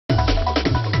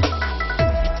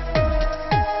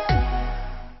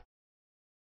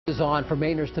is on for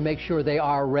Mainers to make sure they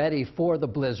are ready for the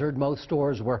blizzard. Most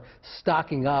stores were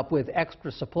stocking up with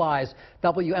extra supplies.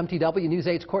 WMTW News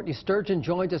 8's Courtney Sturgeon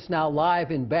joins us now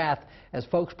live in Bath as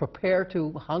folks prepare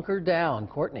to hunker down.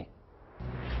 Courtney.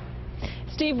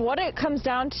 Steve, what it comes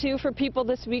down to for people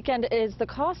this weekend is the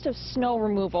cost of snow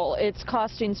removal. It's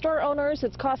costing store owners,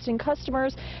 it's costing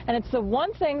customers, and it's the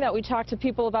one thing that we talked to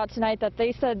people about tonight that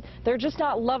they said they're just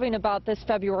not loving about this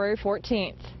February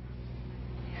 14th.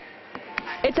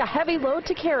 It's a heavy load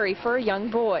to carry for a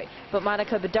young boy, but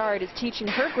Monica Bedard is teaching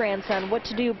her grandson what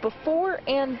to do before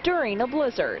and during a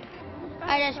blizzard.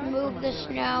 I just move the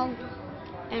snow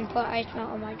and put ice melt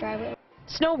on my driveway.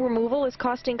 Snow removal is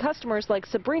costing customers like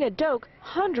Sabrina Doak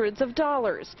hundreds of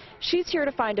dollars. She's here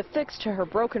to find a fix to her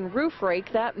broken roof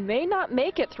rake that may not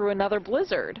make it through another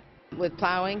blizzard. With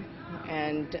plowing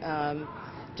and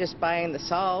just buying the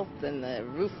salt and the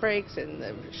roof rakes and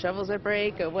the shovels that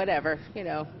break or whatever, you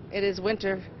know, it is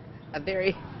winter, a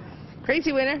very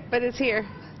crazy winter, but it's here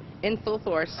in full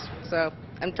force. So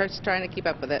I'm just trying to keep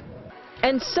up with it.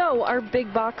 And so are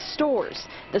big box stores.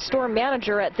 The store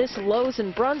manager at this Lowe's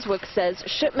in Brunswick says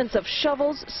shipments of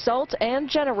shovels, salt, and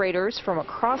generators from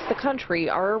across the country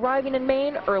are arriving in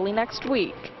Maine early next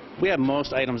week. We have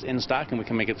most items in stock and we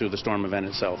can make it through the storm event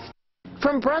itself.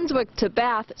 From Brunswick to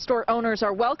Bath, store owners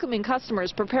are welcoming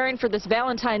customers preparing for this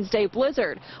Valentine's Day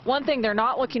blizzard. One thing they're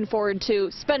not looking forward to,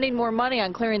 spending more money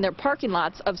on clearing their parking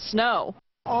lots of snow.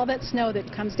 All that snow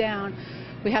that comes down,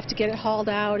 we have to get it hauled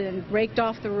out and raked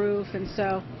off the roof, and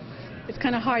so it's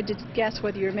kind of hard to guess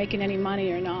whether you're making any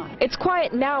money or not. It's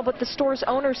quiet now, but the store's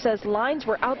owner says lines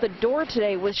were out the door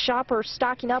today with shoppers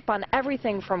stocking up on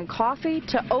everything from coffee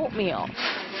to oatmeal.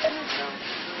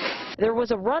 There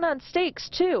was a run on steaks,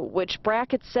 too, which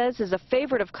Brackett says is a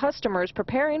favorite of customers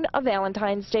preparing a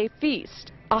Valentine's Day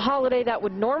feast. A holiday that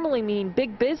would normally mean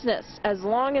big business, as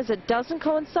long as it doesn't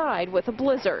coincide with a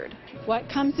blizzard. What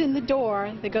comes in the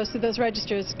door that goes through those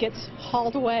registers gets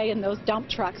hauled away in those dump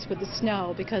trucks with the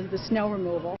snow because of the snow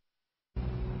removal.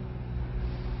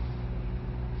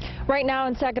 Right now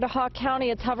in Saginaw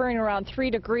County, it's hovering around 3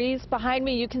 degrees. Behind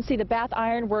me, you can see the Bath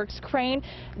Iron Works crane.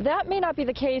 That may not be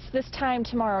the case this time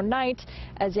tomorrow night,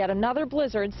 as yet another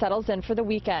blizzard settles in for the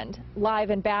weekend. Live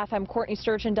in Bath, I'm Courtney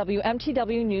Sturgeon,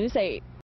 WMTW News 8.